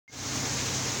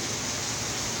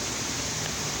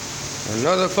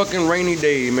Another fucking rainy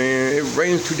day, man. It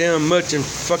rains too damn much in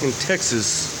fucking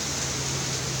Texas.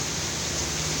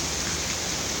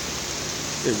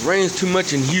 It rains too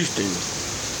much in Houston.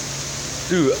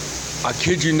 Dude, I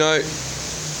kid you not.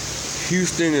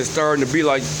 Houston is starting to be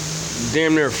like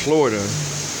damn near Florida.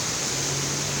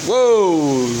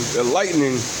 Whoa, the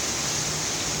lightning.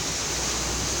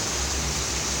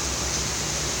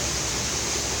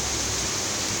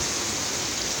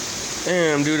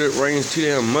 Damn, dude, it rains too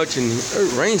damn much and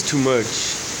it rains too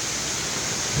much.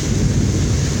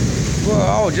 Well,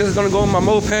 I was just gonna go on my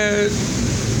moped. I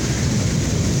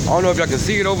don't know if y'all can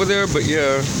see it over there, but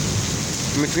yeah,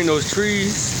 in between those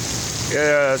trees.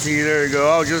 Yeah, see, there you go.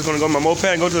 I was just gonna go on my moped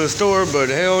and go to the store, but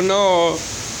hell no.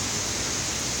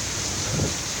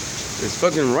 It's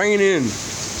fucking raining.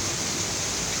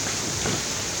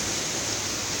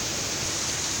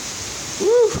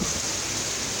 Woo.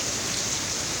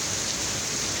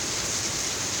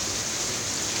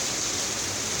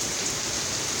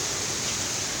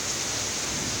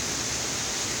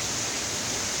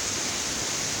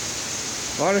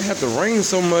 Why did it have to rain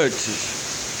so much?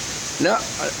 Now,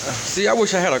 see, I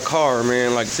wish I had a car,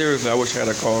 man. Like, seriously, I wish I had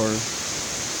a car.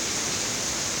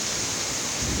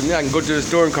 And then I can go to the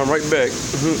store and come right back.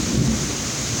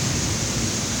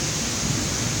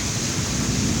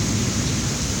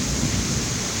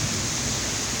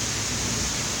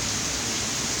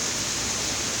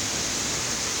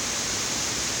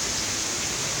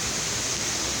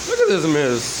 Look at this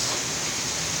mess.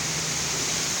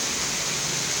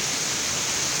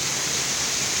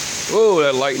 Oh,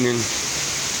 that lightning.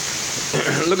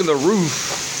 Look at the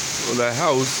roof of that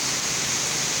house.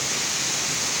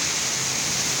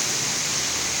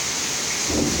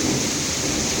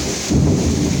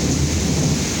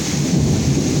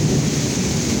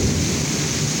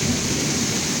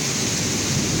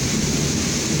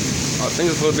 I think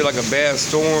it's supposed to be like a bad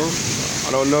storm.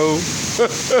 I don't know.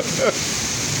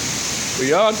 But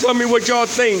y'all tell me what y'all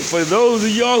think. For those of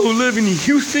y'all who live in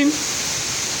Houston,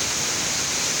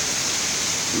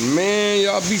 man,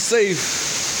 y'all be safe.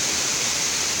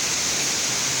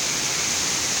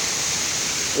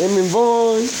 Emmett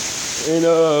Vaughn and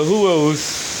who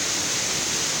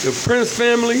else? The Prince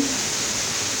family.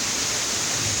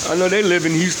 I know they live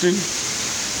in Houston.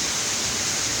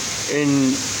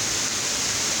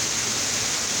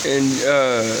 And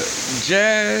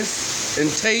Jazz and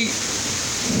Tate.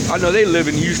 I know they live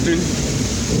in Houston.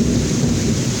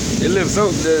 They live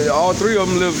all three of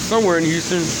them live somewhere in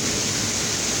Houston.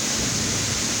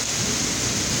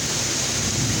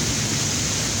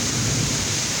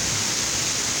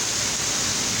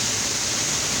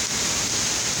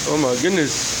 Oh my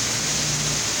goodness.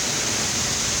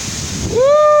 Woo!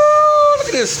 Look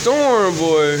at this storm,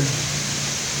 boy.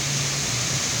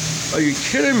 Are you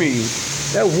kidding me?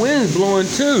 That wind's blowing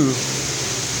too.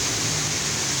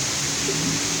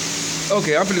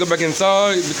 Okay, I'm gonna go back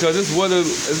inside because this weather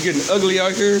is getting ugly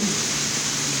out here.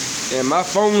 And my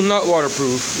phone's not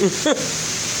waterproof.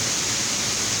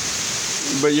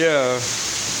 But yeah.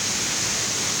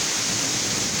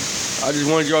 I just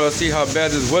wanted y'all to see how bad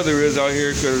this weather is out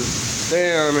here, because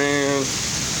damn, man,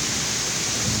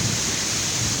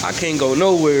 I can't go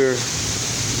nowhere.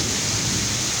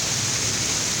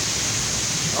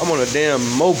 I'm on a damn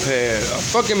moped, a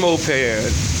fucking moped.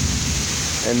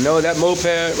 And no, that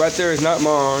moped right there is not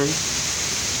mine.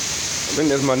 I think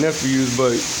that's my nephew's,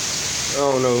 but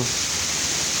I don't know.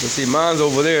 Let's see, mine's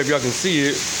over there if y'all can see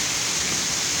it.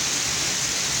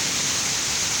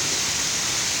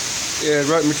 Yeah,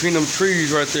 right between them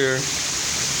trees right there.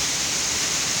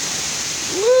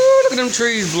 Woo, look at them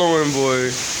trees blowing,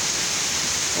 boy.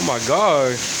 Oh my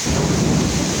gosh.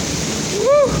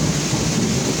 Woo.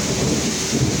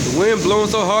 The wind blowing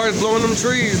so hard, it's blowing them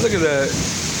trees. Look at that.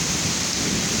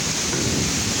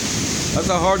 That's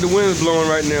how hard the wind's blowing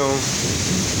right now.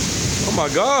 Oh my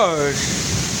gosh.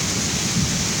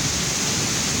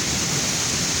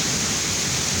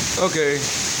 Okay.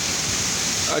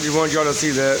 I just wanted y'all to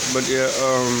see that, but yeah,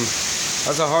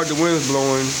 that's how hard the wind's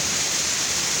blowing.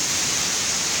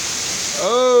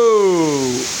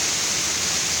 Oh,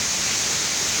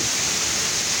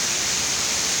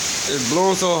 it's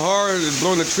blowing so hard, it's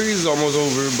blowing the trees almost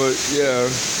over, but yeah.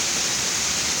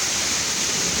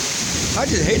 I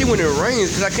just hate it when it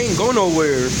rains because I can't go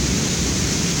nowhere.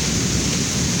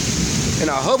 And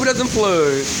I hope it doesn't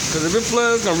flood, because if it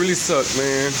floods, it's gonna really suck,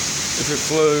 man. If it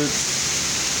floods.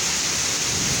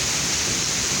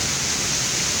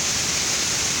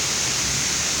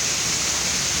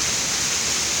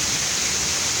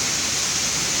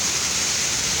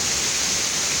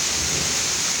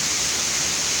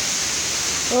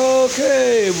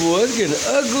 Okay, boy, it's getting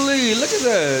ugly. Look at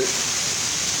that.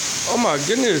 Oh my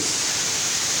goodness.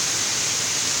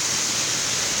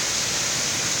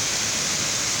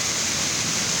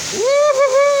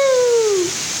 Woo-hoo-hoo!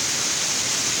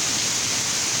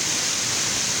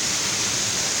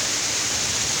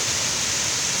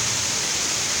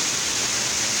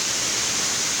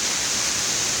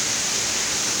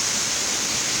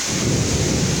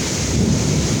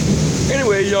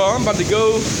 Anyway, y'all, I'm about to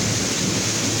go.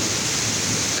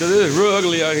 Cause it is real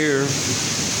ugly out here.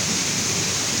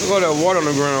 Look at all that water on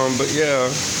the ground, but yeah.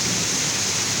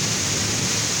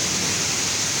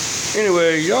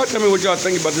 Anyway, y'all tell me what y'all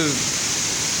think about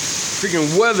this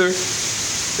freaking weather.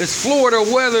 It's Florida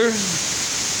weather.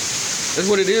 That's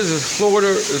what it is. It's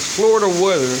Florida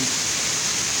weather.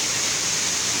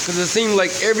 Cause it seems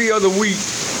like every other week.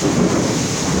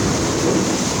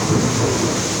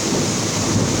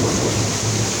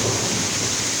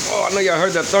 Oh, I know y'all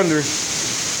heard that thunder.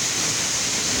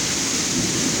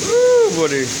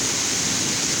 Buddy.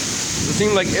 It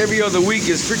seems like every other week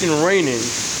it's freaking raining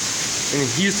in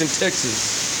Houston, Texas.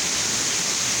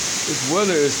 This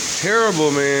weather is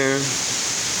terrible, man.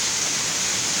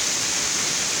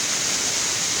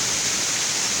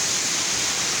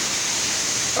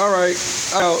 Alright,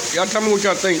 y'all tell me what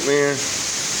y'all think, man,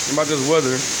 about this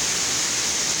weather.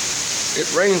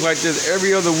 It rains like this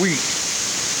every other week.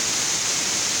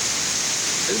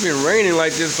 It's been raining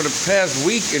like this for the past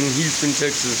week in Houston,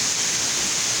 Texas.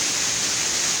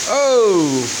 Oh,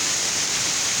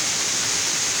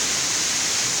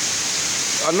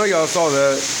 I know y'all saw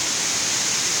that.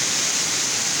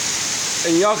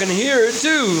 And y'all can hear it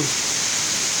too.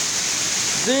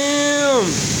 Damn.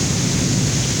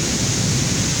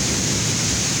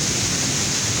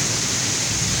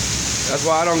 That's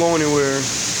why I don't go anywhere.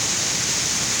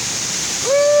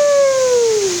 Woo.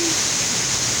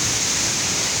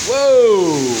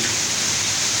 Whoa.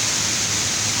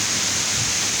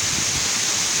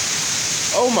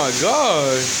 Oh my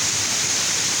God.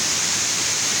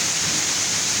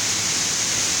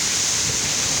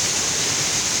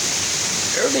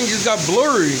 Everything just got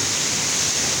blurry.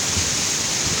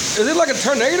 Is it like a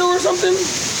tornado or something?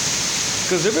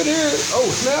 Because if it is, oh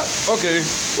snap. Okay,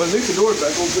 well at least the door's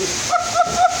back open.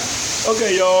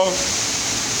 Okay, y'all.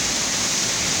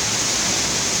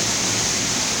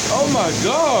 Oh my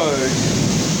God.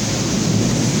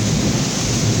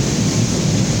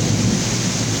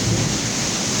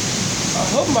 I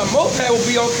hope my moped will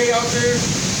be okay out there.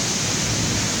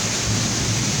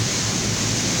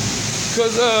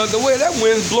 Cause the way that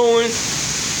wind's blowing.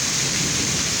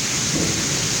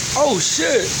 Oh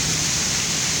shit.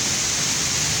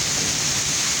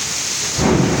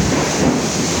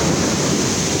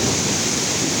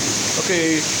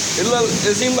 Okay,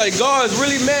 it seems like God's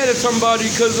really mad at somebody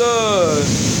cause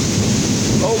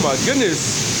oh my goodness.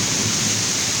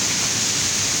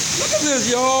 Look at this,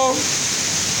 y'all.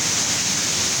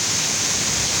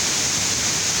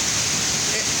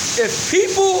 If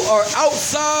people are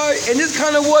outside in this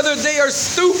kind of weather, they are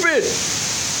stupid.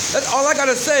 That's all I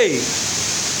gotta say.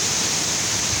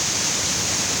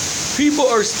 People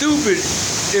are stupid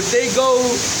if they go,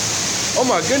 oh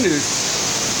my goodness.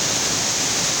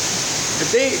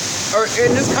 If they are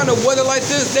in this kind of weather like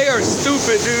this, they are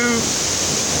stupid, dude.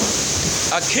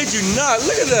 I kid you not.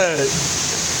 Look at that.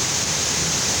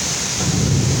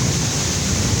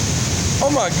 Oh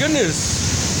my goodness.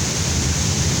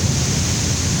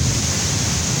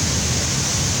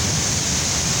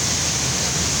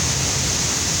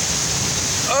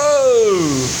 Oh,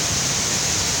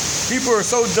 people are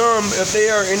so dumb if they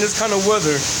are in this kind of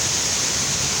weather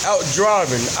out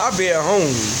driving. I'll be at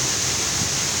home.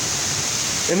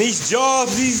 And these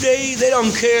jobs these days, they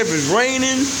don't care if it's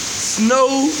raining,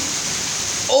 snow,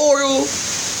 oil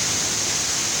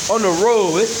on the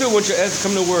road. They still want your ass to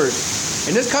come to work.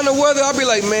 In this kind of weather, I'll be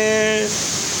like, man,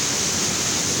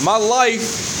 my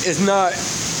life is not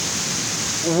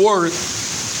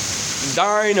worth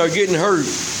dying or getting hurt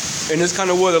in this kind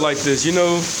of weather like this, you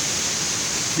know?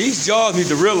 These jobs need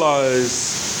to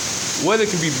realize weather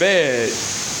can be bad.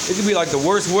 It can be like the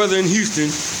worst weather in Houston,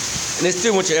 and they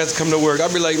still want your ass to come to work.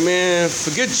 I'll be like, man,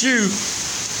 forget you.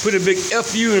 Put a big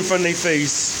F-U in front of their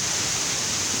face.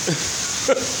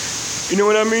 You know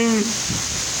what I mean?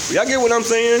 Y'all get what I'm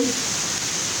saying?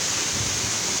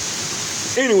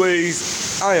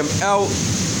 Anyways, I am out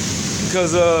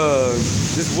because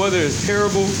this weather is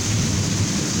terrible.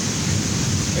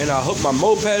 And I hope my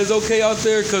moped is okay out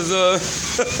there because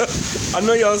I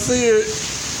know y'all see it.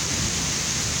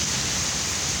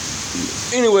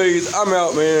 Anyways, I'm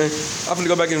out, man. I'm gonna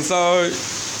go back inside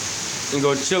and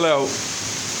go chill out.